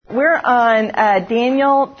We're on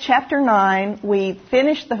Daniel chapter 9. We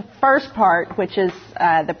finished the first part, which is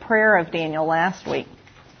the prayer of Daniel last week.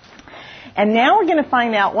 And now we're going to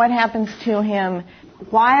find out what happens to him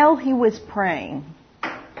while he was praying.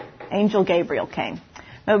 Angel Gabriel came.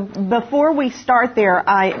 Before we start there,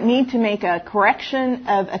 I need to make a correction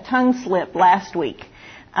of a tongue slip last week.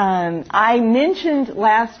 I mentioned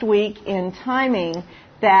last week in timing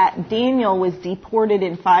that Daniel was deported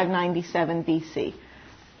in 597 BC.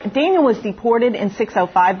 Daniel was deported in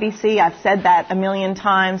 605 BC. I've said that a million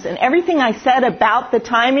times, and everything I said about the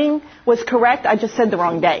timing was correct. I just said the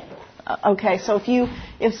wrong day. Okay, so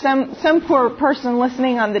if some poor person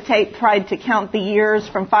listening on the tape tried to count the years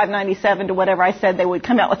from 597 to whatever I said, they would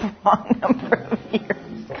come out with the wrong number of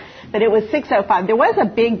years. But it was 605. There was a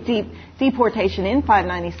big deportation in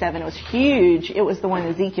 597. It was huge. It was the one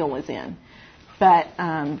Ezekiel was in. But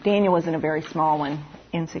Daniel was in a very small one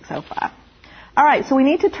in 605. All right, so we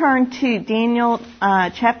need to turn to Daniel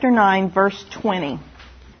chapter 9, verse 20.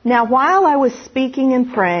 Now, while I was speaking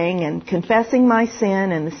and praying and confessing my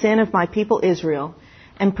sin and the sin of my people Israel,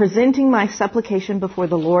 and presenting my supplication before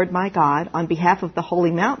the Lord my God on behalf of the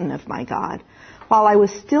holy mountain of my God, while I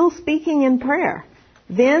was still speaking in prayer,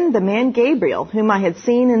 then the man Gabriel, whom I had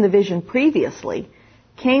seen in the vision previously,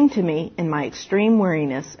 came to me in my extreme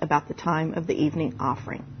weariness about the time of the evening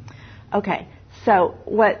offering. Okay, so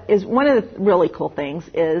what is one of the really cool things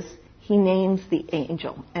is he names the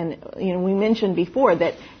angel. And we mentioned before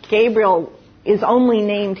that Gabriel is only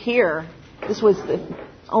named here. This was the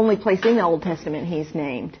only place in the Old Testament he's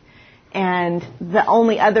named. And the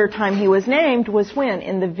only other time he was named was when?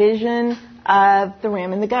 In the vision of the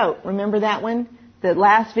ram and the goat. Remember that one? The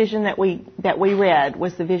last vision that we read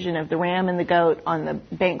was the vision of the ram and the goat on the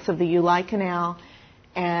banks of the Ulai Canal,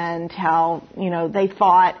 and how, they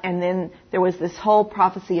fought, and then there was this whole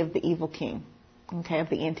prophecy of the evil king, okay, of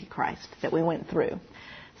the Antichrist that we went through.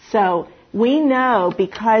 So we know,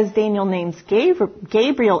 because Daniel names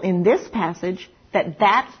Gabriel in this passage, that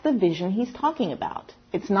that's the vision he's talking about.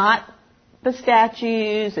 It's not the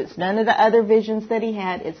statues, it's none of the other visions that he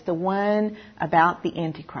had, it's the one about the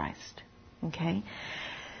Antichrist. Okay?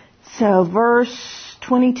 So verse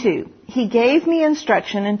 22. He gave me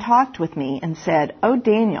instruction and talked with me and said, O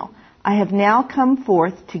Daniel, I have now come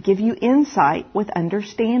forth to give you insight with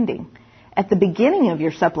understanding. At the beginning of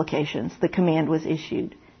your supplications, the command was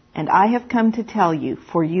issued, and I have come to tell you,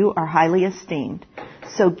 for you are highly esteemed.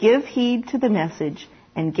 So give heed to the message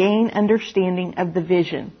and gain understanding of the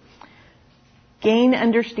vision. Gain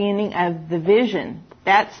understanding of the vision.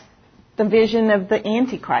 That's the vision of the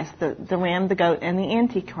Antichrist, the ram, the goat, and the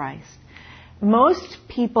Antichrist. Most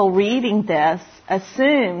people reading this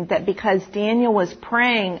assume that because Daniel was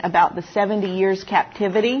praying about the 70 years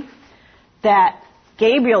captivity, that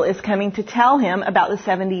Gabriel is coming to tell him about the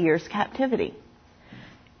 70 years captivity.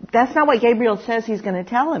 That's not what Gabriel says he's going to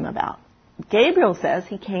tell him about. Gabriel says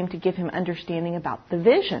he came to give him understanding about the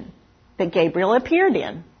vision that Gabriel appeared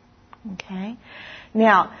in. Okay?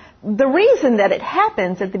 Now, the reason that it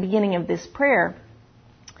happens at the beginning of this prayer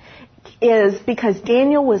is because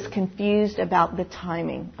Daniel was confused about the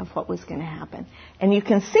timing of what was going to happen. And you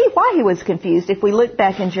can see why he was confused if we look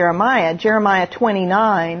back in Jeremiah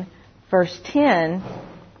 29, verse 10.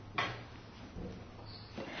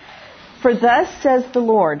 For thus says the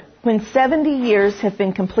Lord, when 70 years have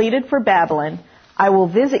been completed for Babylon, I will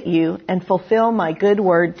visit you and fulfill my good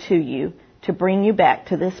word to you to bring you back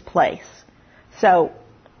to this place. So,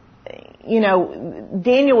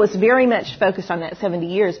 Daniel was very much focused on that 70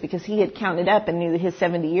 years because he had counted up and knew that his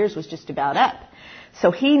 70 years was just about up.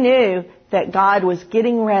 So he knew that God was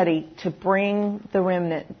getting ready to bring the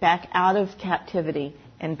remnant back out of captivity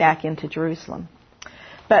and back into Jerusalem.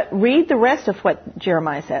 But read the rest of what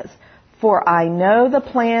Jeremiah says. For I know the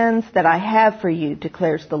plans that I have for you,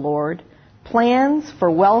 declares the Lord, plans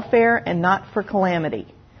for welfare and not for calamity,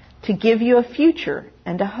 to give you a future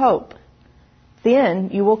and a hope. Then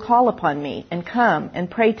you will call upon me and come and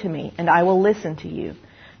pray to me, and I will listen to you.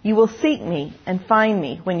 You will seek me and find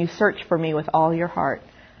me when you search for me with all your heart.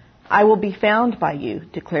 I will be found by you,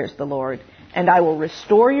 declares the Lord, and I will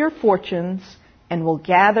restore your fortunes and will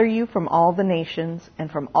gather you from all the nations and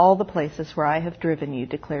from all the places where I have driven you,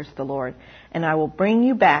 declares the Lord, and I will bring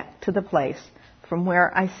you back to the place from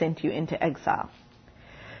where I sent you into exile.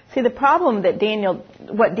 See, the problem that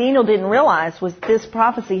what Daniel didn't realize was this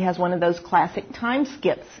prophecy has one of those classic time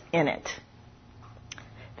skips in it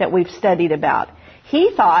that we've studied about.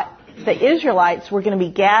 He thought the Israelites were going to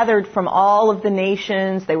be gathered from all of the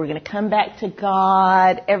nations. They were going to come back to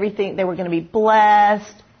God. Everything, they were going to be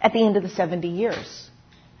blessed at the end of the 70 years.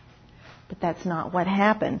 But that's not what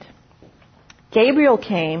happened. Gabriel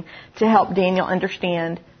came to help Daniel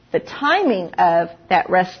understand the timing of that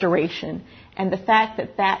restoration and the fact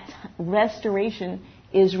that that restoration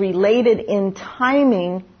is related in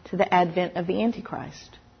timing to the advent of the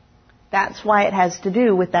Antichrist. That's why it has to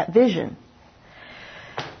do with that vision.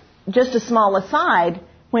 Just a small aside,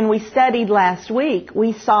 when we studied last week,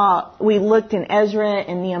 we looked in Ezra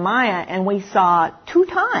and Nehemiah, and we saw 2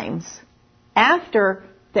 times after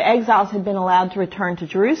the exiles had been allowed to return to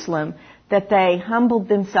Jerusalem that they humbled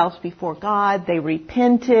themselves before God, they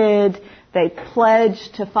repented, they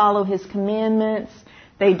pledged to follow His commandments,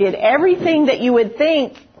 they did everything that you would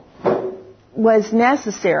think was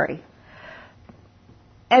necessary.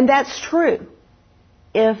 And that's true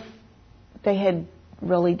if they had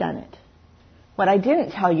really done it. What I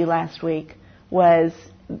didn't tell you last week was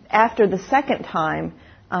after the second time,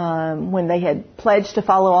 when they had pledged to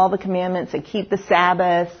follow all the commandments and keep the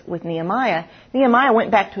Sabbath with Nehemiah, Nehemiah went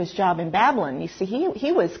back to his job in Babylon. You see,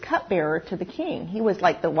 he was cupbearer to the king. He was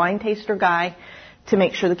like the wine taster guy to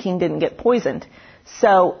make sure the king didn't get poisoned.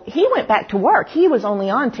 So he went back to work. He was only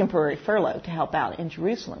on temporary furlough to help out in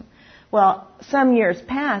Jerusalem. Well, some years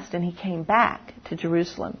passed and he came back to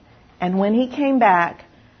Jerusalem. And when he came back,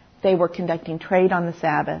 they were conducting trade on the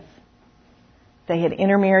Sabbath. They had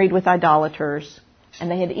intermarried with idolaters. And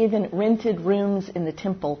they had even rented rooms in the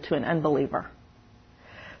temple to an unbeliever.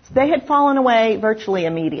 So they had fallen away virtually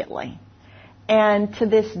immediately. And to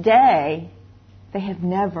this day, they have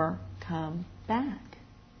never come back.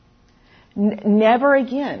 Never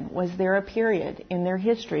again was there a period in their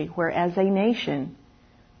history where, as a nation,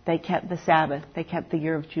 they kept the Sabbath, they kept the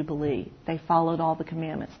year of Jubilee, they followed all the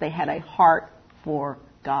commandments. They had a heart for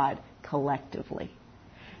God collectively.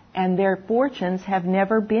 And their fortunes have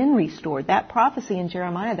never been restored. That prophecy in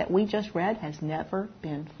Jeremiah that we just read has never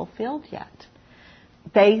been fulfilled yet.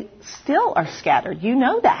 They still are scattered. You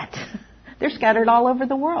know that. They're scattered all over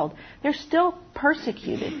the world. They're still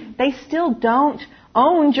persecuted. They still don't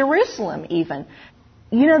own Jerusalem even.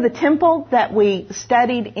 You know the temple that we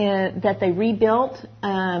studied that they rebuilt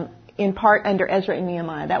in part under Ezra and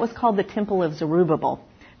Nehemiah, that was called the Temple of Zerubbabel,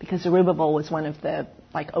 because Zerubbabel was one of the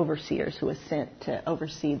overseers who was sent to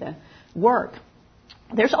oversee the work.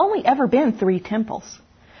 There's only ever been 3 temples.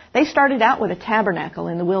 They started out with a tabernacle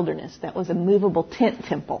in the wilderness. That was a movable tent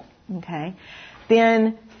temple. Okay.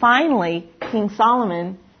 Then finally, King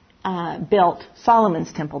Solomon built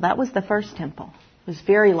Solomon's temple. That was the first temple. It was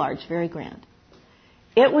very large, very grand.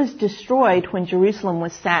 It was destroyed when Jerusalem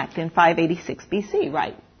was sacked in 586 BC,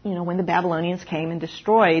 right? You know, when the Babylonians came and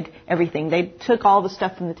destroyed everything. They took all the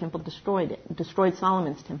stuff from the temple, destroyed it, destroyed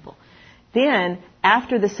Solomon's temple. Then,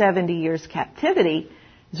 after the 70 years captivity,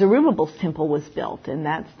 Zerubbabel's temple was built, and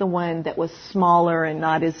that's the one that was smaller and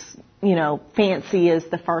not as, fancy as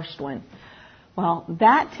the first one. Well,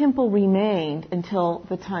 that temple remained until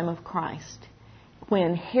the time of Christ,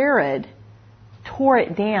 when Herod tore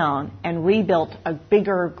it down and rebuilt a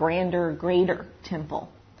bigger, grander, greater temple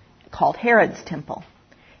called Herod's temple.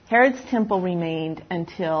 Herod's temple remained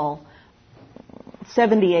until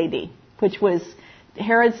 70 AD, which was,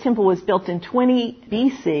 Herod's temple was built in 20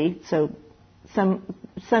 BC, so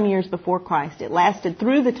some years before Christ. It lasted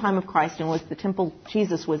through the time of Christ and was the temple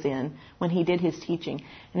Jesus was in when he did his teaching.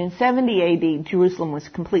 And in 70 AD, Jerusalem was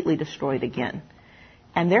completely destroyed again.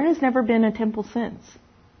 And there has never been a temple since.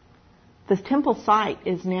 The temple site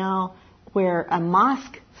is now where a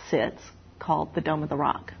mosque sits called the Dome of the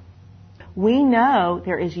Rock. We know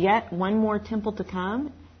there is yet one more temple to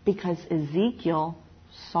come because Ezekiel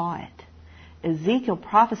saw it. Ezekiel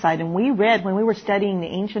prophesied, and we read, when we were studying the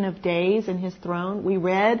Ancient of Days and his throne, we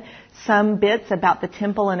read some bits about the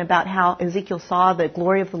temple and about how Ezekiel saw the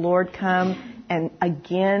glory of the Lord come and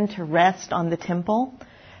again to rest on the temple.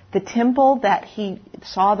 The temple that he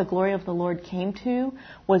saw the glory of the Lord came to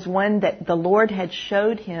was one that the Lord had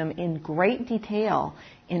showed him in great detail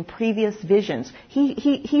in previous visions.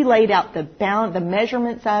 He laid out the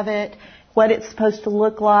measurements of it, what it's supposed to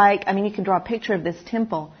look like. I mean, you can draw a picture of this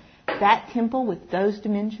temple. That temple with those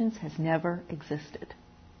dimensions has never existed.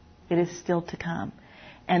 It is still to come.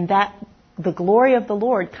 And that the glory of the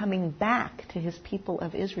Lord coming back to his people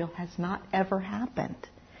of Israel has not ever happened.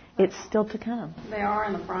 It's still to come. They are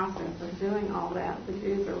in the process of doing all that. The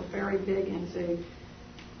Jews are very big into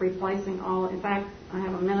replacing all. In fact, I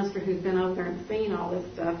have a minister who's been over there and seen all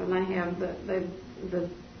this stuff, and they have the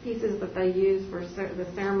pieces that they use for the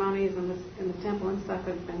ceremonies in the temple and stuff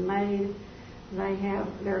have been made.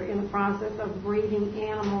 They're in the process of breeding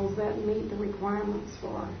animals that meet the requirements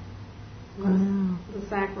for the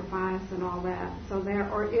sacrifice and all that. So there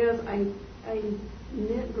is a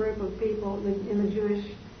knit group of people in the Jewish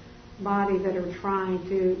body that are trying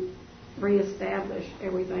to reestablish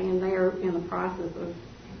everything, and they're in the process of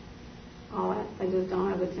all that. They just don't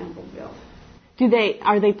have the temple built.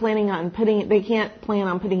 Are they planning on they can't plan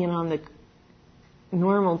on putting it on the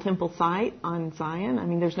normal temple site on Zion? I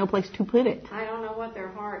mean, there's no place to put it. I don't know what their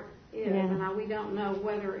heart is, and we don't know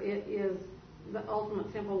whether it is the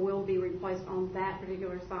ultimate temple will be replaced on that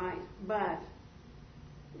particular site, but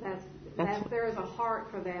there is a heart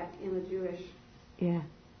for that in the Jewish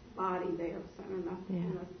body there. So,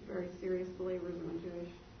 very serious believers in the Jewish.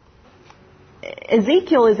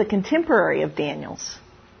 Ezekiel is a contemporary of Daniel's.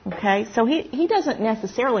 Okay, so he doesn't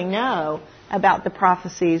necessarily know about the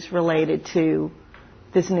prophecies related to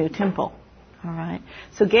this new temple. All right,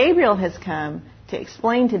 so Gabriel has come to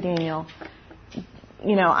explain to Daniel,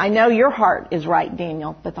 I know your heart is right,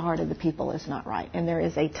 Daniel, but the heart of the people is not right. And there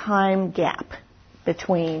is a time gap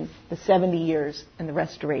between the 70 years and the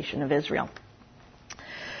restoration of Israel.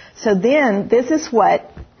 So then, this is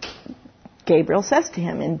what Gabriel says to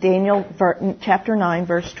him in Daniel chapter 9,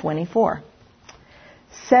 verse 24.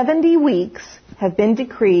 70 weeks have been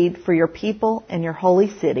decreed for your people and your holy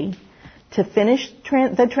city to finish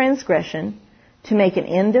the transgression, to make an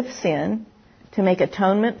end of sin, to make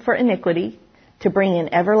atonement for iniquity, to bring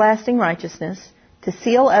in everlasting righteousness, to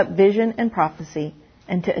seal up vision and prophecy,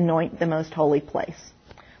 and to anoint the most holy place.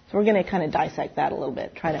 So we're going to kind of dissect that a little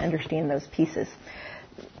bit, try to understand those pieces.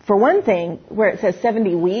 For one thing, where it says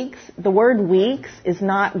 70 weeks, the word weeks is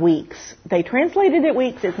not weeks. They translated it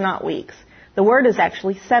weeks, it's not weeks. The word is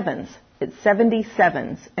actually sevens. It's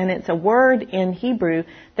 77s. And it's a word in Hebrew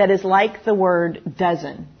that is like the word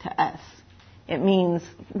dozen to us. It means,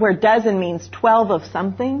 where dozen means 12 of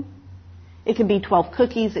something, it could be 12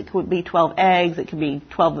 cookies, it could be 12 eggs, it could be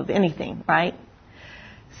 12 of anything, right?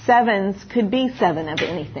 Sevens could be 7 of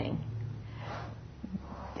anything.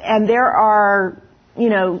 And there are,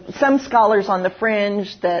 some scholars on the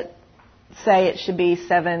fringe that say it should be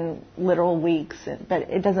 7 literal weeks, but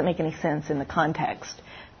it doesn't make any sense in the context.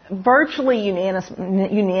 Virtually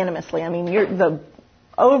unanimously, the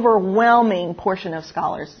overwhelming portion of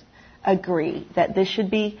scholars agree that this should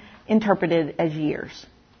be interpreted as years.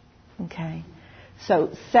 Okay?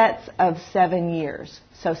 So sets of 7 years.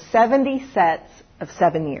 So 70 sets of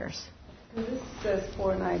 7 years. This says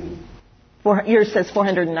 490. Yours says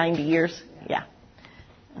 490 years? Yeah.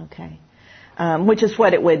 Okay. Which is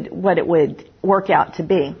what it would work out to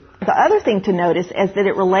be. The other thing to notice is that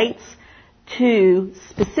it relates to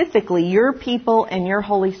specifically your people and your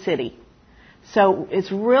holy city. So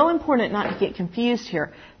it's real important not to get confused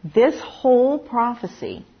here. This whole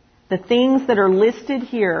prophecy, the things that are listed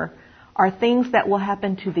here, are things that will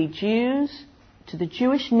happen to the Jews, to the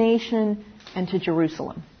Jewish nation, and to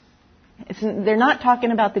Jerusalem. They're not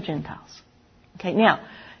talking about the Gentiles. Okay, now,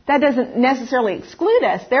 that doesn't necessarily exclude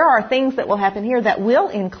us. There are things that will happen here that will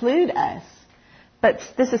include us, but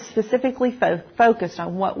this is specifically focused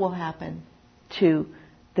on what will happen to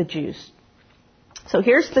the Jews. So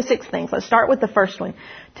here's the 6 things. Let's start with the first one.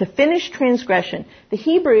 To finish transgression. The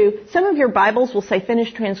Hebrew, some of your Bibles will say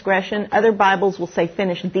finish transgression. Other Bibles will say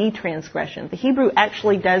finish the transgression. The Hebrew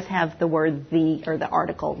actually does have the word the, or the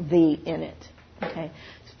article the in it. Okay?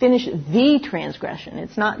 Finish the transgression.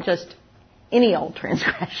 It's not just any old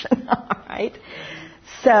transgression. All right?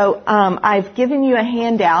 So I've given you a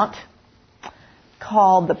handout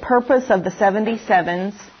called The Purpose of the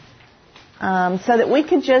 77s so that we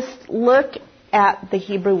could just look at the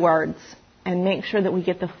Hebrew words and make sure that we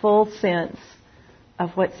get the full sense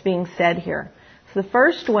of what's being said here. So the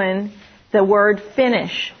first one, the word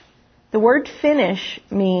finish. The word finish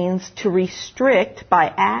means to restrict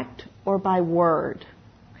by act or by word,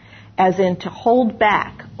 as in to hold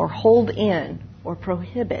back or hold in or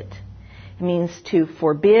prohibit. It means to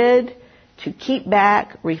forbid, to keep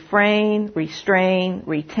back, refrain, restrain,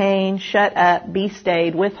 retain, shut up, be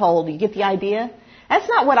stayed, withhold. You get the idea? That's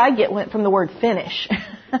not what I get from the word finish,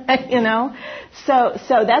 So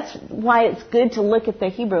that's why it's good to look at the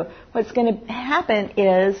Hebrew. What's going to happen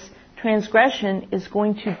is transgression is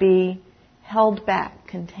going to be held back,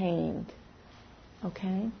 contained.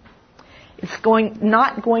 Okay? It's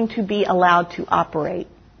not going to be allowed to operate,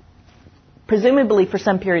 presumably for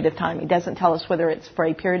some period of time. He doesn't tell us whether it's for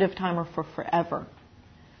a period of time or for forever.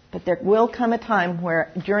 But there will come a time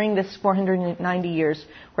where, during this 490 years,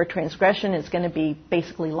 where transgression is going to be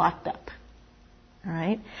basically locked up. All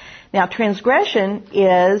right? Now, transgression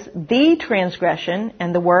is the transgression,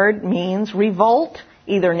 and the word means revolt,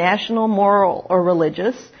 either national, moral, or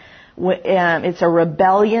religious. It's a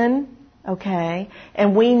rebellion, okay?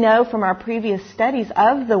 And we know from our previous studies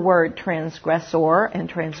of the word transgressor and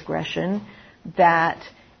transgression that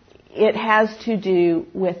it has to do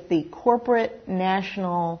with the corporate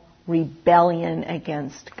national rebellion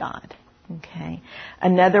against God. Okay.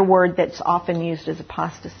 Another word that's often used is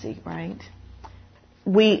apostasy, right?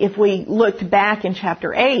 If we looked back in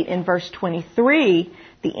chapter 8 in verse 23,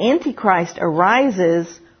 the Antichrist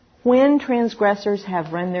arises when transgressors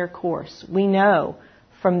have run their course. We know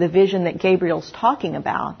from the vision that Gabriel's talking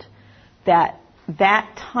about that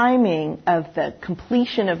timing of the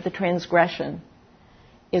completion of the transgression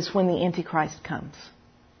is when the Antichrist comes.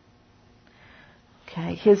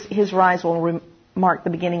 Okay, his rise will mark the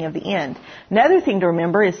beginning of the end. Another thing to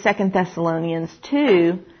remember is 2 Thessalonians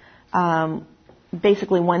 2,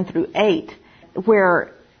 basically 1 through 8,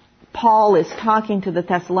 where Paul is talking to the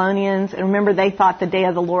Thessalonians. And remember, they thought the day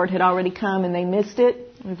of the Lord had already come and they missed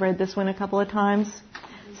it. We've read this one a couple of times.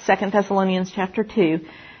 2 Thessalonians chapter 2.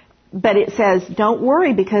 But it says, don't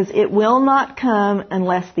worry because it will not come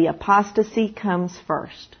unless the apostasy comes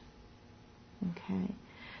first. Okay.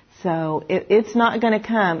 So it's not going to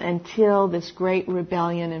come until this great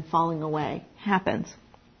rebellion and falling away happens.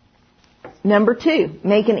 Number 2,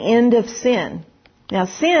 make an end of sin. Now,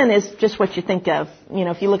 sin is just what you think of. You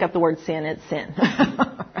know, if you look up the word sin, it's sin.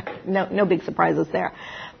 No big surprises there.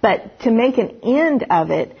 But to make an end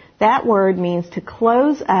of it, that word means to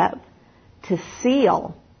close up, to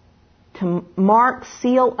seal, to mark,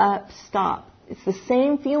 seal up, stop. It's the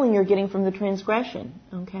same feeling you're getting from the transgression,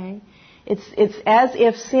 okay? It's as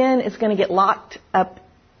if sin is going to get locked up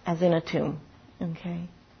as in a tomb, okay?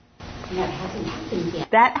 That hasn't happened yet.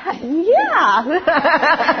 Yeah.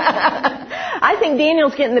 I think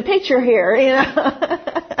Daniel's getting the picture here, you know.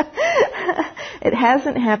 It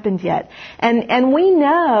hasn't happened yet. And we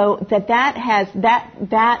know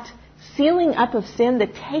that sealing up of sin, the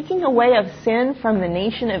taking away of sin from the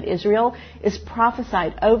nation of Israel is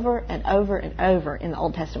prophesied over and over and over in the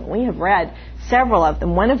Old Testament. We have read several of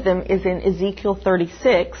them. One of them is in Ezekiel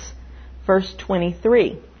 36, verse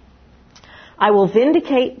 23. I will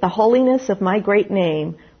vindicate the holiness of my great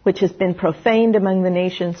name, which has been profaned among the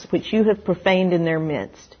nations, which you have profaned in their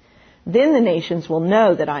midst. Then the nations will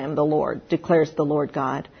know that I am the Lord, declares the Lord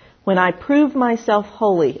God, when I prove myself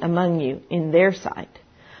holy among you in their sight.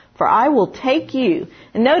 For I will take you,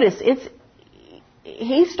 and notice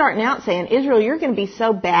he's starting out saying, Israel, you're going to be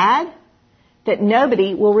so bad that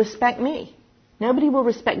nobody will respect me. Nobody will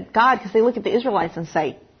respect God because they look at the Israelites and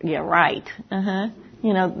say, yeah, right.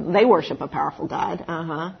 You know, they worship a powerful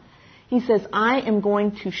God. He says, I am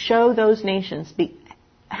going to show those nations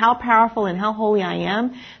how powerful and how holy I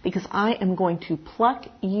am because I am going to pluck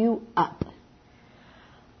you up.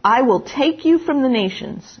 I will take you from the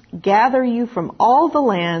nations, gather you from all the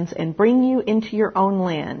lands, and bring you into your own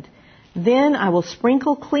land. Then I will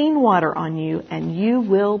sprinkle clean water on you, and you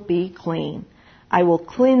will be clean. I will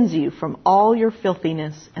cleanse you from all your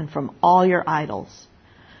filthiness and from all your idols.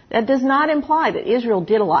 That does not imply that Israel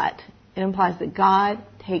did a lot. It implies that God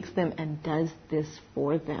takes them and does this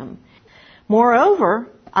for them. Moreover,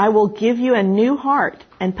 I will give you a new heart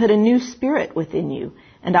and put a new spirit within you,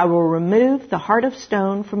 and I will remove the heart of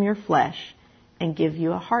stone from your flesh and give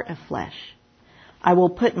you a heart of flesh. I will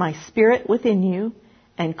put my spirit within you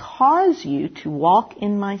and cause you to walk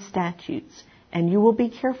in my statutes, and you will be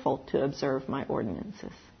careful to observe my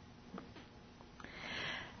ordinances.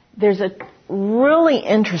 There's a really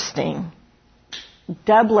interesting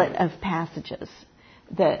doublet of passages.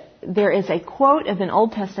 There is a quote of an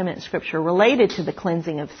Old Testament scripture related to the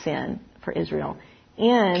cleansing of sin for Israel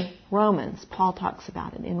in Romans. Paul talks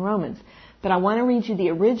about it in Romans. But I want to read you the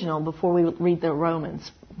original before we read the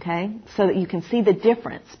Romans, okay? So that you can see the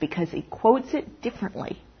difference because he quotes it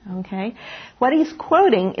differently, okay? What he's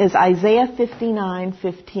quoting is Isaiah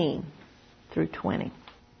 59:15 through 20.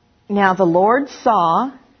 Now the Lord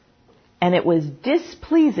saw, and it was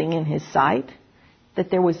displeasing in his sight, that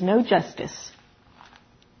there was no justice.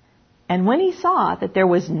 And when he saw that there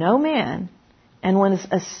was no man, and was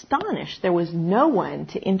astonished there was no one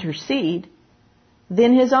to intercede,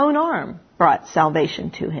 then his own arm brought salvation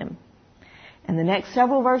to him. And the next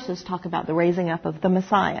several verses talk about the raising up of the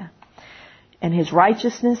Messiah. And his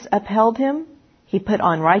righteousness upheld him. He put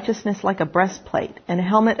on righteousness like a breastplate, and a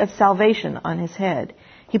helmet of salvation on his head.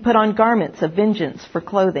 He put on garments of vengeance for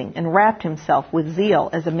clothing, and wrapped himself with zeal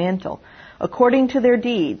as a mantle. According to their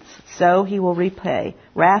deeds, so he will repay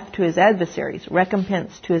wrath to his adversaries,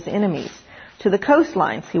 recompense to his enemies. To the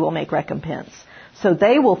coastlines he will make recompense. So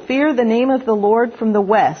they will fear the name of the Lord from the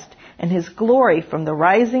west, and his glory from the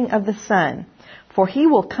rising of the sun. For he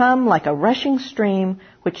will come like a rushing stream,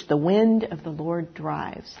 which the wind of the Lord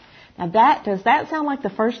drives. Now does that sound like the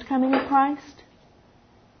first coming of Christ?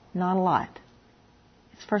 Not a lot.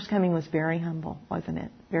 His first coming was very humble, wasn't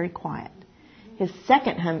it? Very quiet. His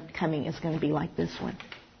second coming is going to be like this one.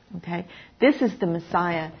 Okay? This is the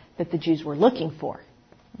Messiah that the Jews were looking for.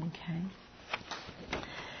 Okay?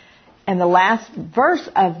 And the last verse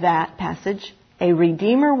of that passage, a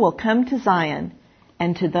Redeemer will come to Zion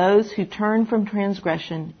and to those who turn from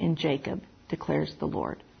transgression in Jacob, declares the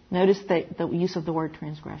Lord. Notice the use of the word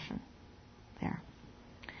transgression there.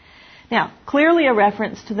 Now, clearly a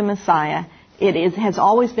reference to the Messiah. It has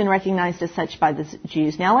always been recognized as such by the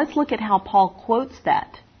Jews. Now let's look at how Paul quotes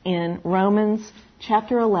that in Romans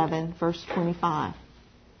chapter 11, verse 25.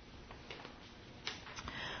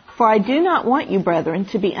 For I do not want you, brethren,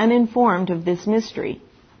 to be uninformed of this mystery,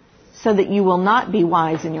 so that you will not be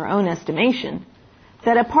wise in your own estimation,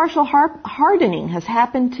 that a partial hardening has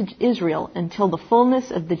happened to Israel until the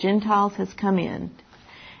fullness of the Gentiles has come in.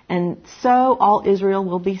 And so all Israel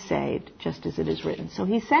will be saved, just as it is written. So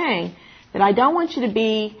he's saying that I don't want you to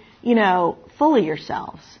be, full of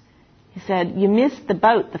yourselves. He said, you missed the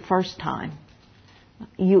boat the first time.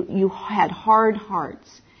 You had hard hearts.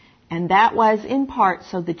 And that was in part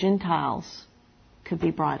so the Gentiles could be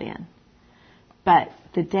brought in. But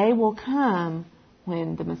the day will come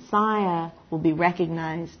when the Messiah will be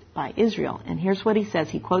recognized by Israel. And here's what he says.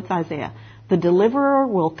 He quotes Isaiah. The deliverer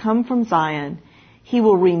will come from Zion. He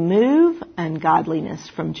will remove ungodliness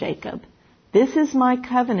from Jacob. This is my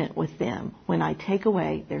covenant with them when I take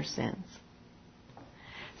away their sins.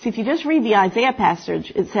 See, if you just read the Isaiah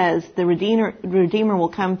passage, it says the Redeemer will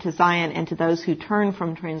come to Zion and to those who turn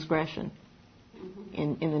from transgression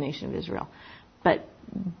in the nation of Israel. But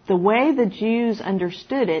the way the Jews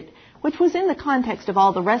understood it, which was in the context of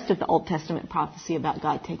all the rest of the Old Testament prophecy about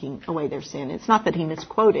God taking away their sin. It's not that he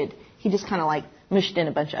misquoted. He just kind of mushed in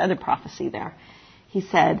a bunch of other prophecy there. He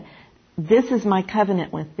said, this is my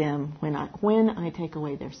covenant with them when I take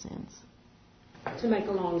away their sins. To make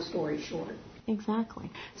a long story short. Exactly.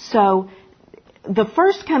 So the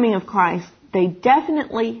first coming of Christ, they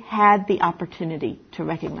definitely had the opportunity to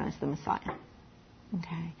recognize the Messiah.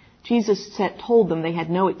 Okay. Jesus told them they had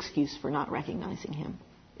no excuse for not recognizing him.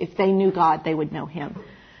 If they knew God, they would know him.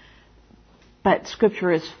 But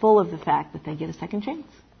Scripture is full of the fact that they get a second chance.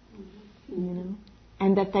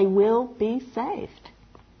 And that they will be saved.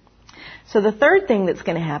 So the third thing that's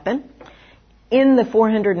going to happen in the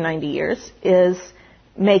 490 years is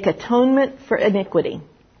make atonement for iniquity.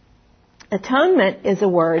 Atonement is a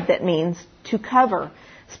word that means to cover,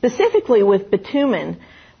 specifically with bitumen,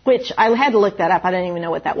 which I had to look that up. I didn't even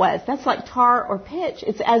know what that was. That's like tar or pitch.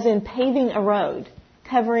 It's as in paving a road.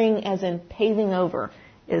 Covering as in paving over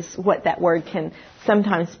is what that word can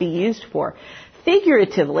sometimes be used for.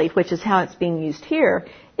 Figuratively, which is how it's being used here,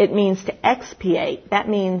 it means to expiate. That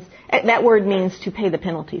word means to pay the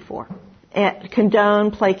penalty for.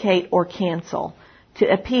 Condone, placate, or cancel.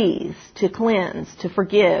 To appease, to cleanse, to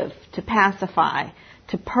forgive, to pacify,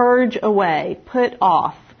 to purge away, put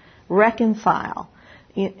off, reconcile.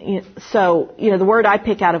 So, the word I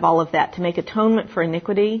pick out of all of that, to make atonement for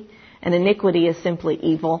iniquity, and iniquity is simply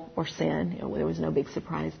evil or sin. There was no big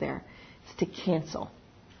surprise there. It's to cancel.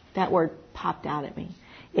 That word popped out at me.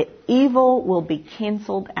 Evil will be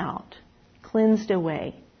canceled out, cleansed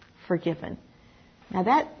away, forgiven. Now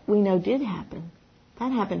that we know did happen.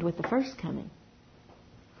 That happened with the first coming.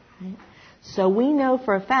 Right? So we know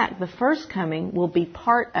for a fact the first coming will be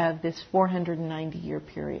part of this 490-year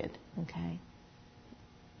period. Okay.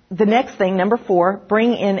 The next thing, number 4,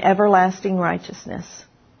 bring in everlasting righteousness.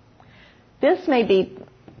 This may be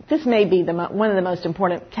one of the most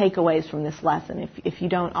important takeaways from this lesson, if you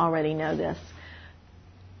don't already know this.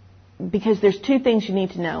 Because there's two things you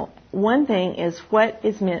need to know. One thing is what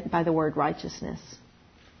is meant by the word righteousness.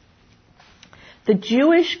 The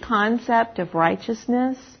Jewish concept of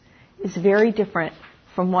righteousness is very different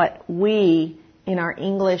from what we, in our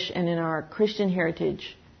English and in our Christian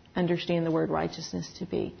heritage, understand the word righteousness to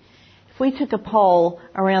be. If we took a poll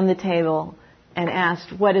around the table and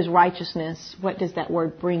asked, what is righteousness? What does that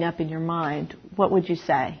word bring up in your mind? What would you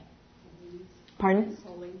say? Pardon?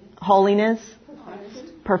 Holiness.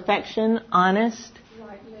 Perfection. Honest.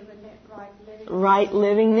 Right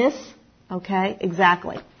livingness. Okay,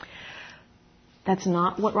 exactly. That's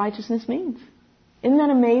not what righteousness means. Isn't that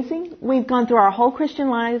amazing? We've gone through our whole Christian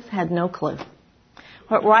lives, had no clue.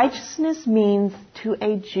 What righteousness means to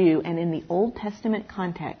a Jew, and in the Old Testament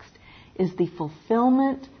context, is the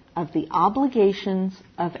fulfillment of the obligations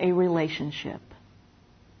of a relationship.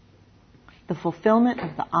 The fulfillment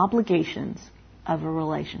of the obligations of a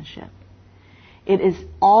relationship. It is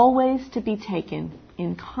always to be taken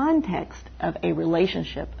in context of a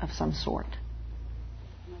relationship of some sort.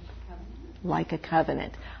 Like a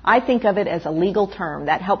covenant. I think of it as a legal term.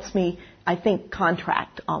 That helps me, I think,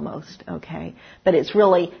 contract almost, okay? But it's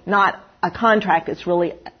really not a contract. It's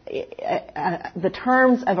really the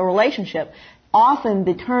terms of a relationship. Often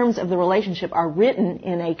the terms of the relationship are written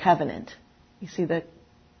in a covenant. You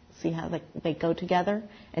see how they go together?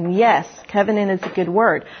 And yes, covenant is a good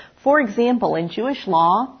word. For example, in Jewish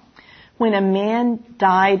law, when a man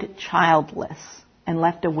died childless and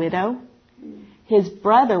left a widow, his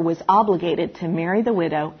brother was obligated to marry the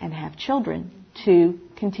widow and have children to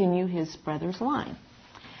continue his brother's line.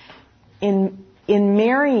 In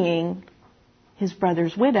marrying his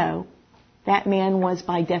brother's widow, that man was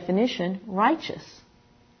by definition righteous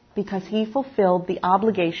because he fulfilled the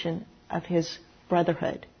obligation of his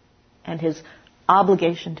brotherhood and his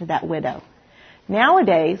obligation to that widow.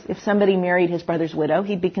 Nowadays, if somebody married his brother's widow,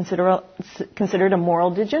 he'd be considered a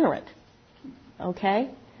moral degenerate. Okay?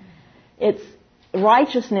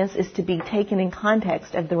 Righteousness is to be taken in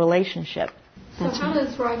context of the relationship. So how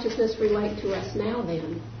does righteousness relate to us now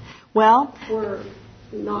then? Well, we're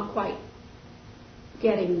not quite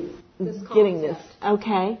getting this concept. Getting this.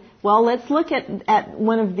 Okay. Well, let's look at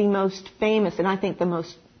one of the most famous, and I think the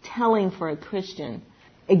most telling for a Christian,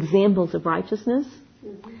 examples of righteousness.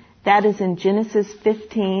 Mm-hmm. That is in Genesis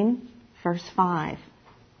 15, verse 5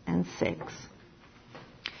 and 6.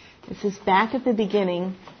 This is back at the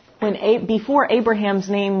beginning, before Abraham's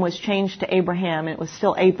name was changed to Abraham, it was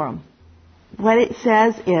still Abram. What it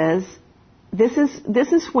says is, this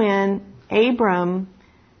is when Abram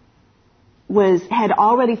had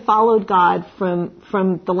already followed God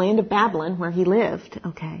from the land of Babylon where he lived,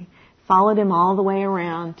 okay, followed him all the way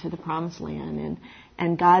around to the promised land,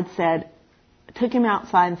 and God took him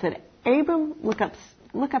outside and said, Abram, look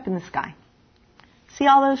up in the sky. See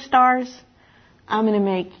all those stars? I'm going to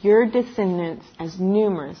make your descendants as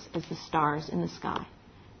numerous as the stars in the sky.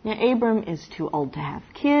 Now, Abram is too old to have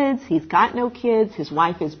kids. He's got no kids. His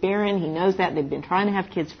wife is barren. He knows that. They've been trying to have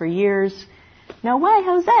kids for years. No way,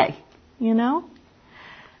 Jose. You know?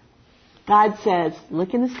 God says,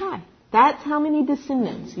 look in the sky. That's how many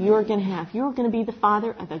descendants you're going to have. You're going to be the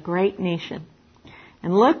father of a great nation.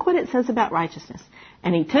 And look what it says about righteousness.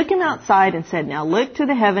 And he took him outside and said, now look to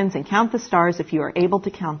the heavens and count the stars if you are able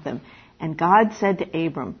to count them. And God said to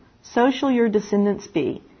Abram, so shall your descendants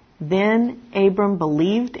be. Then Abram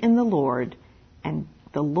believed in the Lord, and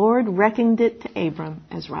the Lord reckoned it to Abram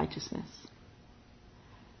as righteousness.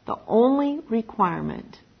 The only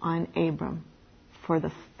requirement on Abram for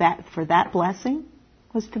that blessing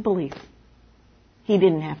was to believe. He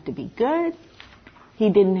didn't have to be good.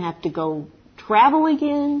 He didn't have to go travel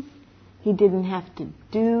again. He didn't have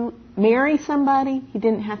to marry somebody. He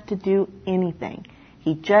didn't have to do anything.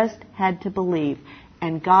 He just had to believe.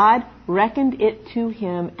 And God reckoned it to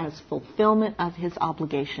him as fulfillment of his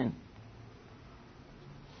obligation.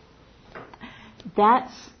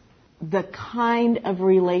 That's the kind of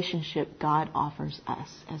relationship God offers us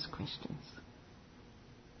as Christians.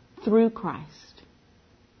 Through Christ.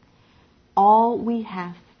 All we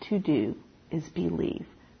have to do is believe.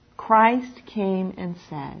 Christ came and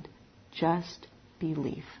said, just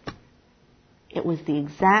believe. It was the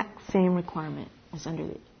exact same requirement as under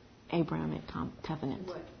the Abrahamic covenant.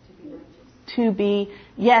 What? To be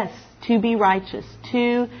righteous? To be righteous.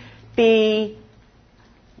 To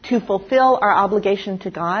fulfill our obligation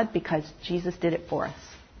to God because Jesus did it for us.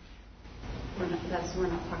 We're not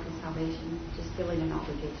talking salvation, just filling an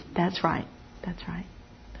obligation. That's right.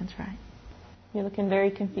 You're looking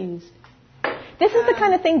very confused. This is the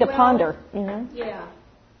kind of thing to ponder, you know? Yeah.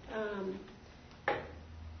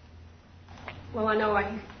 Well, I know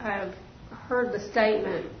I've heard the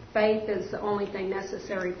statement, faith is the only thing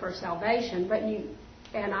necessary for salvation, but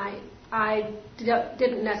I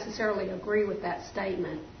didn't necessarily agree with that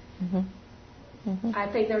statement. Mm-hmm. Mm-hmm.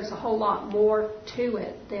 I think there's a whole lot more to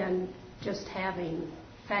it than just having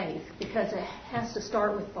faith, because it has to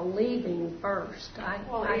start with believing first. I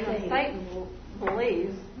think Satan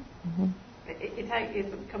believes. Mm-hmm.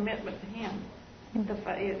 It's a commitment to him.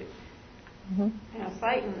 Mm-hmm.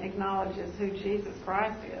 Satan acknowledges who Jesus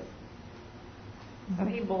Christ is. So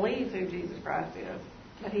he believes who Jesus Christ is,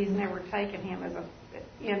 but he's never taken him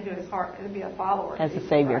into his heart to be a follower. As a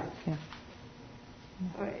Savior. Yeah.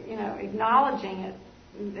 So, acknowledging it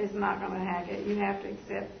is not going to hack it. You have to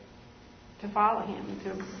accept to follow him,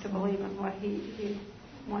 to believe in what he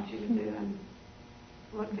wants you to do and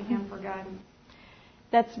look to him for guidance.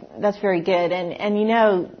 That's very good.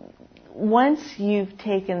 And once you've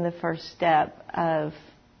taken the first step of,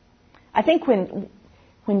 I think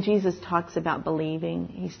when Jesus talks about believing,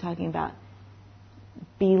 he's talking about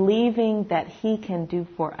believing that he can do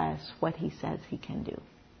for us what he says he can do.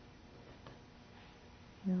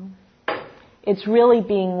 It's really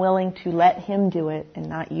being willing to let him do it and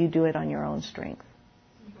not you do it on your own strength.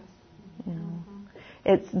 You know,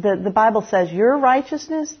 it's the Bible says your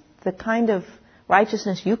righteousness, the kind of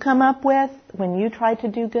righteousness you come up with when you try to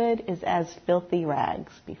do good, is as filthy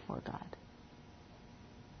rags before God.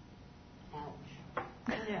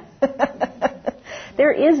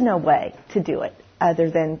 There is no way to do it other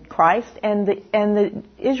than Christ, and the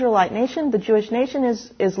Israelite nation, the Jewish nation,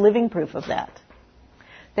 is living proof of that.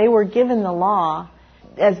 They were given the law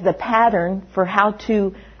as the pattern for how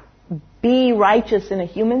to be righteous in a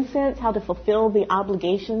human sense, how to fulfill the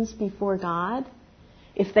obligations before God.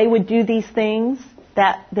 If they would do these things,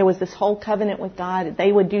 that there was this whole covenant with God,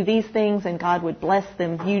 they would do these things and God would bless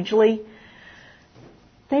them hugely.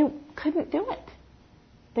 They couldn't do it.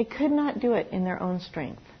 They could not do it in their own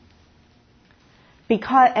strength.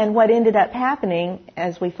 And what ended up happening,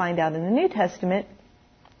 as we find out in the New Testament,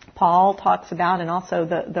 Paul talks about, and also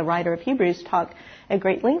the writer of Hebrews talk at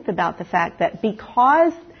great length about the fact that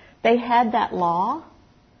because they had that law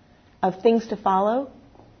of things to follow,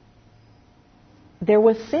 there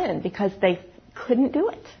was sin because they couldn't do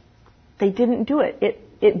it. They didn't do it.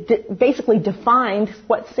 It basically defined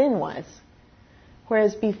what sin was.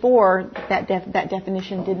 Whereas before, that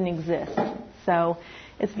definition didn't exist. So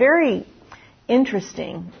it's very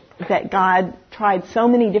interesting that God tried so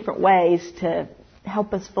many different ways to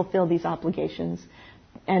help us fulfill these obligations.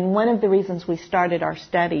 And one of the reasons we started our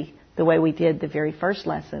study the way we did the very first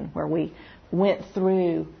lesson, where we went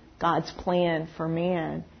through God's plan for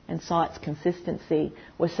man and saw its consistency,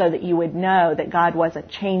 was so that you would know that God wasn't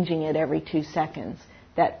changing it every 2 seconds.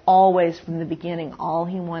 That always from the beginning, all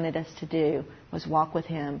He wanted us to do was walk with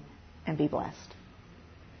Him and be blessed.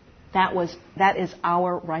 That is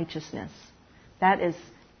our righteousness. That is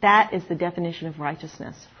the definition of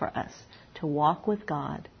righteousness for us, to walk with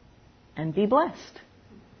God and be blessed.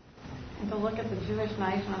 And to look at the Jewish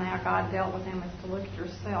nation and how God dealt with them is to look at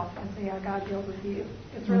yourself and see how God deals with you.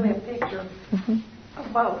 It's really a picture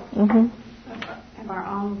of both. Of our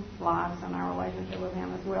own lives and our relationship with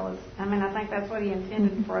Him, as well as, I think that's what He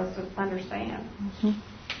intended for us to understand.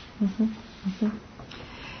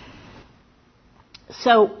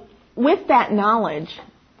 So, with that knowledge,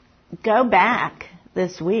 go back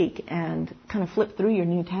this week and kind of flip through your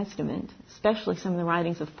New Testament, especially some of the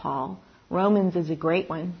writings of Paul. Romans is a great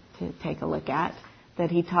one to take a look at,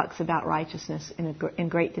 that he talks about righteousness in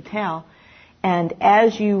great detail. And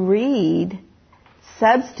as you read,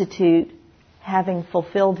 substitute having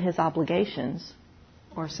fulfilled his obligations,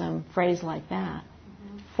 or some phrase like that,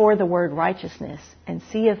 for the word righteousness, and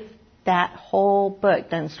see if that whole book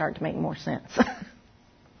doesn't start to make more sense.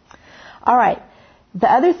 All right. The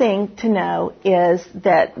other thing to know is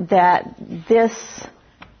that this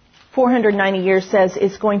 490 years says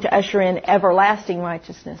it's going to usher in everlasting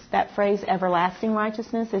righteousness. That phrase, everlasting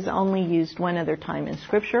righteousness, is only used one other time in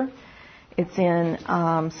Scripture. It's in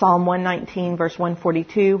Psalm 119, verse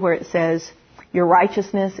 142, where it says, "Your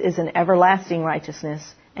righteousness is an everlasting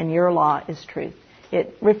righteousness, and your law is truth."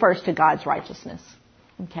 It refers to God's righteousness.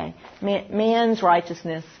 Okay, man's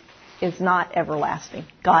righteousness is not everlasting.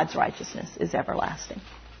 God's righteousness is everlasting.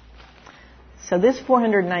 So this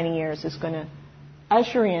 490 years is going to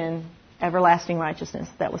usher in everlasting righteousness.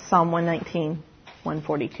 That was Psalm 119,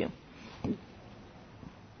 142.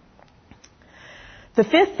 The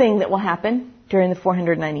fifth thing that will happen during the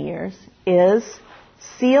 490 years is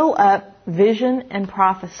seal up vision and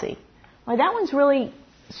prophecy. Well, that one's really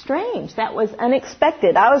strange. That was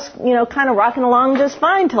unexpected. I was, kind of rocking along just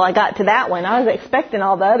fine till I got to that one. I was expecting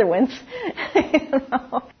all the other ones.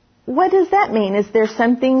 What does that mean? Is there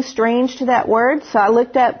something strange to that word? So I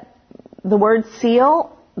looked up the word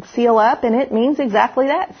seal up, and it means exactly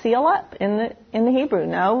that, seal up in the Hebrew.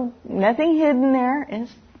 No, nothing hidden there.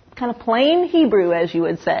 It's kind of plain Hebrew, as you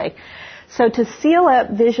would say. So to seal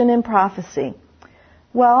up vision and prophecy.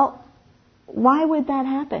 Well, why would that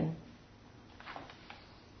happen?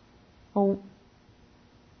 Well,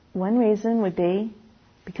 one reason would be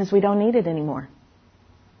because we don't need it anymore.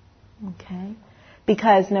 Okay?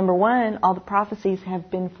 Because, number one, all the prophecies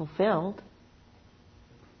have been fulfilled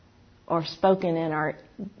or spoken and are,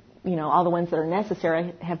 all the ones that are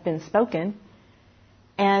necessary have been spoken,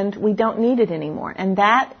 and we don't need it anymore. And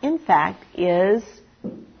that, in fact, is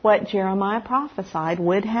what Jeremiah prophesied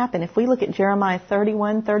would happen. If we look at Jeremiah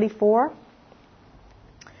 31:34,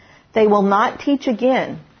 "They will not teach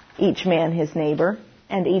again each man his neighbor,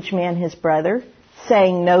 and each man his brother,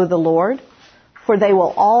 saying, 'Know the Lord,' for they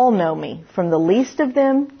will all know me, from the least of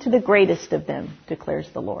them to the greatest of them, declares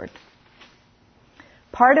the Lord."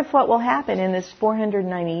 Part of what will happen in this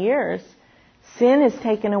 490 years, sin is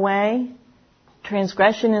taken away,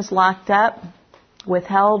 transgression is locked up,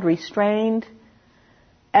 withheld, restrained,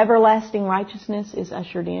 everlasting righteousness is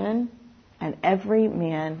ushered in, and every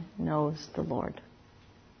man knows the Lord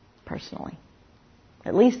personally.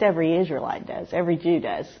 At least every Israelite does. Every Jew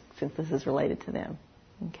does, since this is related to them.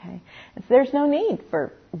 Okay? And so there's no need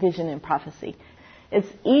for vision and prophecy. It's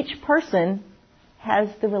each person has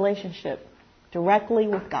the relationship directly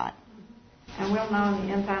with God. And we'll know in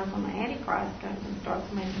the end times when the Antichrist comes and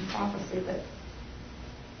starts making prophecy that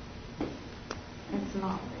it's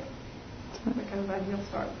not real. Because then he'll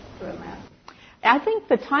start doing that. I think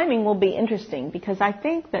the timing will be interesting because I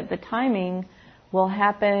think that the timing will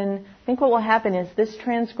happen. I think what will happen is this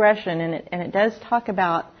transgression, and it does talk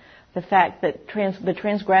about the fact that the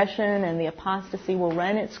transgression and the apostasy will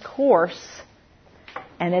run its course,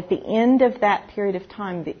 and at the end of that period of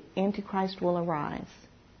time, the Antichrist will arise.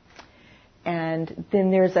 And then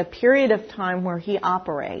there's a period of time where he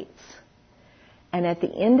operates, and at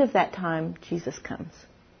the end of that time, Jesus comes.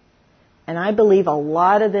 And I believe a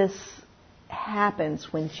lot of this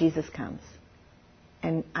happens when Jesus comes.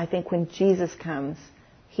 And I think when Jesus comes,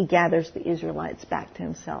 he gathers the Israelites back to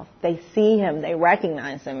himself. They see him, they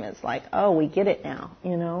recognize him. It's like, oh, we get it now,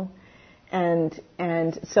 you know. And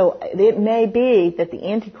so it may be that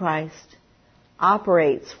the Antichrist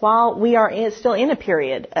operates while we are still in a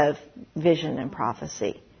period of vision and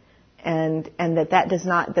prophecy, and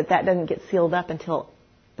that doesn't get sealed up until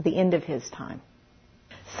the end of his time.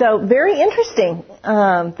 So very interesting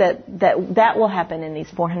that will happen in these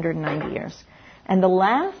 490 years. And the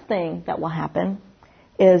last thing that will happen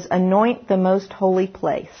is anoint the most holy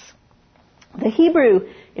place. The Hebrew,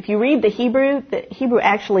 if you read the Hebrew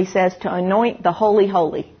actually says to anoint the holy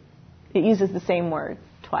holy. It uses the same word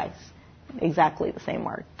twice, exactly the same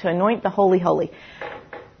word, to anoint the holy holy.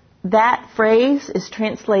 That phrase is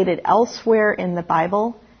translated elsewhere in the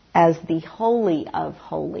Bible as the holy of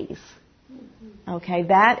holies. Okay,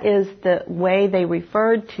 that is the way they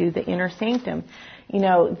referred to the inner sanctum. You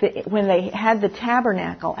know, when they had the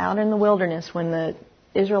tabernacle out in the wilderness, when the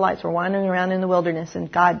Israelites were wandering around in the wilderness,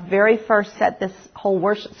 and God very first set this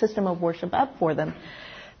whole system of worship up for them,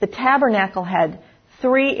 the tabernacle had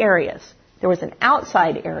 3 areas. There was an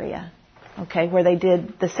outside area, okay, where they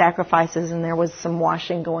did the sacrifices, and there was some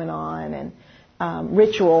washing going on, and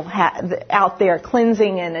ritual out there,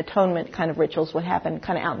 cleansing and atonement kind of rituals would happen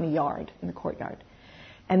kind of out in the yard, in the courtyard.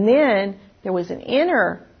 And then there was an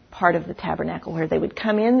inner part of the tabernacle where they would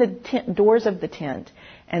come in the doors of the tent,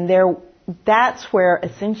 and that's where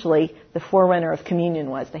essentially the forerunner of communion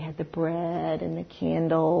was. They had the bread and the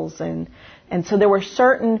candles, and so there were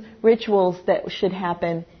certain rituals that should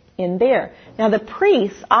happen in there. Now the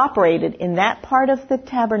priests operated in that part of the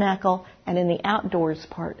tabernacle and in the outdoors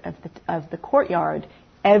part of the courtyard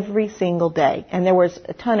every single day. And there was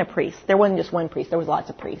a ton of priests. There wasn't just one priest. There was lots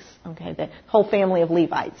of priests. Okay, the whole family of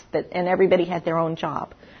Levites, and everybody had their own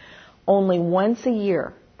job. Only once a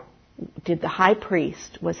year did the high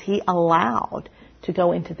priest, was he allowed to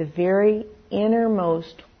go into the very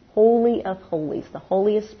innermost holy of holies, the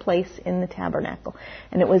holiest place in the tabernacle.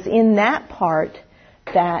 And it was in that part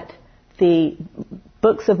that the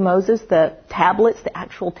books of Moses, the tablets, the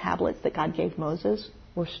actual tablets that God gave Moses,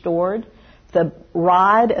 were stored. The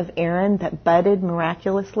rod of Aaron that budded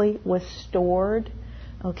miraculously was stored.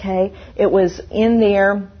 Okay, it was in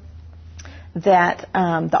there that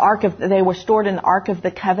they were stored in the Ark of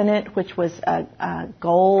the Covenant, which was a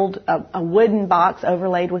wooden box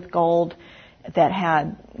overlaid with gold that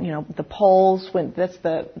had, the poles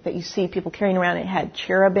that you see people carrying around. It had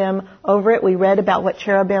cherubim over it. We read about what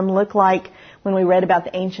cherubim looked like when we read about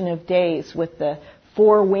the Ancient of Days with the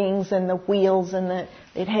 4 wings and the wheels, and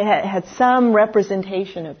it had some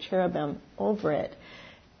representation of cherubim over it,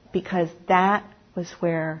 because that was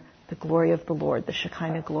where the glory of the Lord, the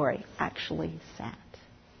Shekinah glory, actually sat.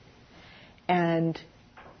 And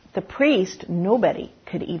the priest, nobody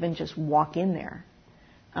could even just walk in there.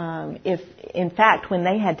 If, in fact, when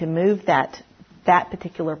they had to move that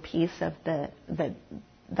particular piece of the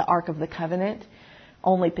Ark of the Covenant,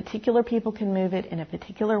 only particular people can move it in a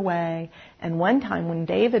particular way. And one time when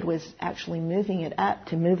David was actually moving it up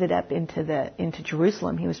into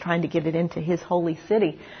Jerusalem, he was trying to get it into his holy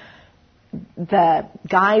city. The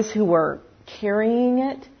guys who were carrying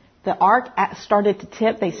it, the ark started to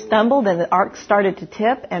tip. They stumbled and the ark started to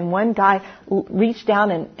tip, and one guy reached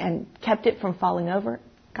down and kept it from falling over.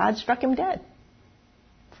 God struck him dead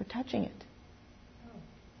for touching it.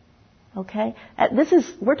 Okay?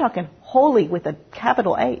 We're talking holy with a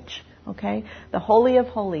capital H. Okay? The Holy of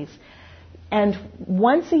Holies. And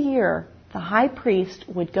once a year, the high priest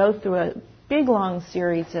would go through a big long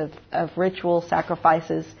series of ritual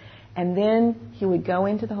sacrifices, and then he would go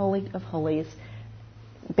into the Holy of Holies,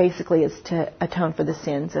 basically is to atone for the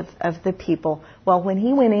sins of the people. Well, when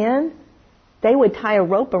he went in, they would tie a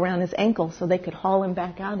rope around his ankle so they could haul him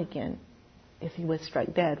back out again if he was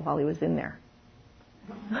struck dead while he was in there.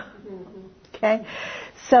 Okay?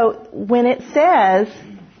 So when it says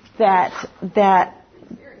that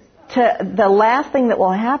the last thing that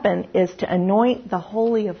will happen is to anoint the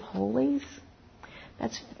Holy of Holies,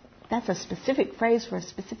 that's a specific phrase for a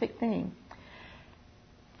specific thing.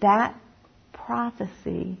 That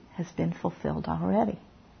prophecy has been fulfilled already.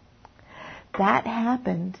 That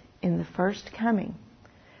happened in the first coming.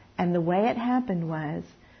 And the way it happened was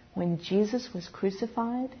when Jesus was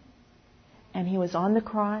crucified and he was on the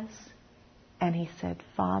cross and he said,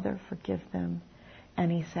 Father, forgive them.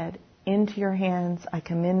 And he said, into your hands I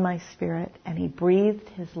commend my spirit. And he breathed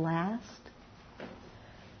his last.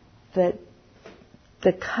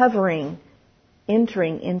 The covering,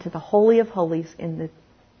 entering into the Holy of Holies in the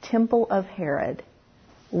temple of Herod,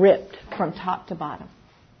 ripped from top to bottom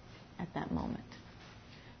at that moment.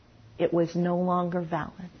 It was no longer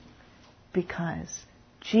valid because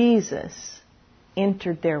Jesus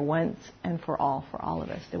entered there once and for all of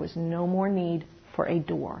us. There was no more need for a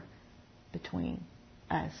door between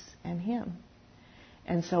us and Him.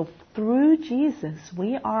 And so through Jesus,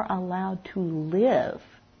 we are allowed to live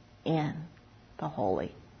in the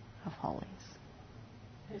Holy of Holies.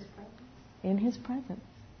 His presence. In His presence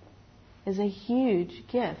is a huge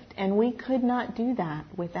gift. And we could not do that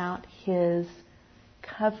without His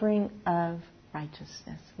covering of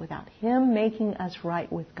righteousness, without Him making us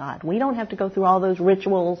right with God. We don't have to go through all those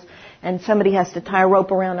rituals and somebody has to tie a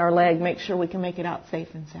rope around our leg, make sure we can make it out safe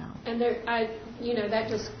and sound. And that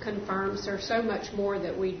just confirms there's so much more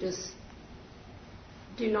that we just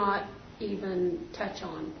do not even touch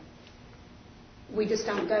on. We just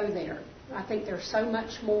don't go there. I think there's so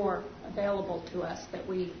much more available to us that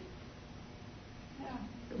we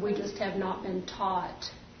just have not been taught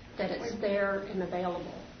that it's there and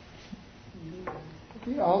available.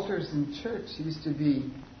 The altars in church used to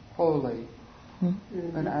be holy,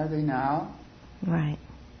 but are they now? Right.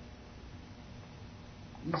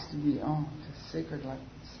 Used to be just sacred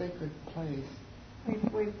place.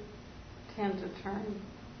 We tend to turn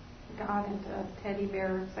God into a teddy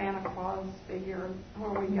bear Santa Claus figure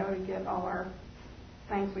where we go to get all our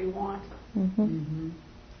things we want. Mm-hmm.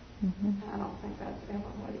 Mm-hmm. I don't think that's ever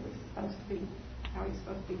what He was supposed to be, how He's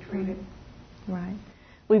supposed to be treated. Right.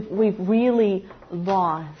 We've really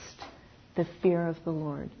lost the fear of the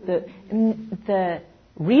Lord, the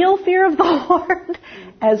real fear of the Lord,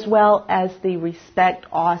 as well as the respect,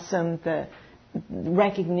 the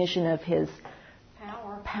recognition of His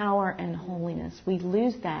power and holiness. We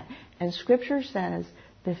lose that. And Scripture says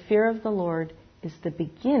the fear of the Lord is the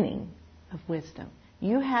beginning of wisdom.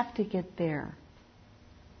 You have to get there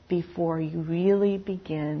before you really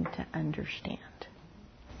begin to understand.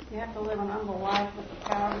 You have to live an humble life with the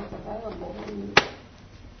power that's available when you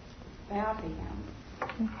bow to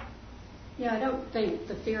Him. Yeah, I don't think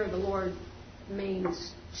the fear of the Lord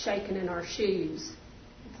means shaking in our shoes.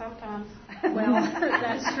 Sometimes. Well,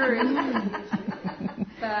 that's true.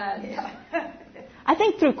 But I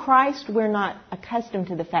think through Christ we're not accustomed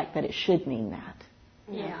to the fact that it should mean that.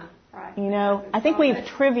 yeah. Right. You know, I think we've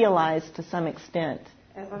trivialized to some extent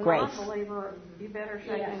As a grace. non-believer, you better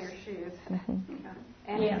shake in your shoes. Mm-hmm.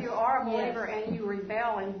 And Yes. if you are a believer Yes. and you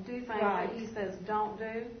rebel and do things Right. that He says don't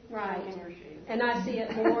do, Right. shake in your shoes. And I see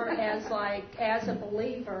it more as as a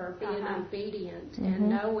believer being obedient and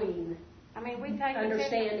knowing, I mean, we take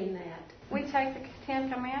understanding that. we take the Ten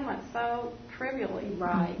Commandments so trivially.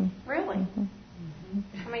 Right. Really.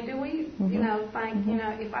 I mean, do we,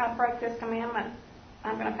 think, if I break this commandment,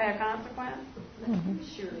 I'm going to pay a consequence? You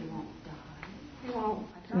surely won't die. You won't.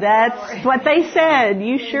 That's what they said.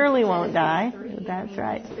 You surely won't die. That's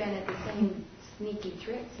right. He's been at the same sneaky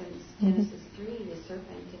trick since Genesis 3, the serpent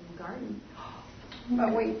in the garden.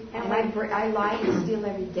 But And I lie and steal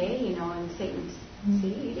every day, and Satan's, see,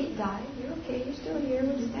 you didn't die. You're okay. You're still here.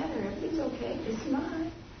 What's the matter? Everything's okay. It's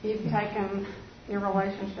mine. you've taken your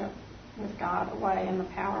relationship with God away and the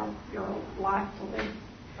power of your life to live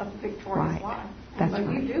a victorious life. And That's so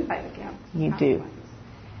right. you do pay the You do. consequences.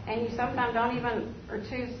 And you sometimes don't even, are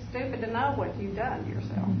too stupid to know what you've done to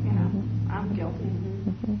yourself. I'm guilty.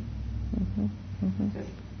 Just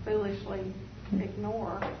foolishly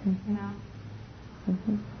ignore,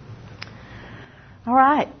 All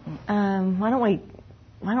right. Why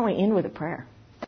don't we end with a prayer?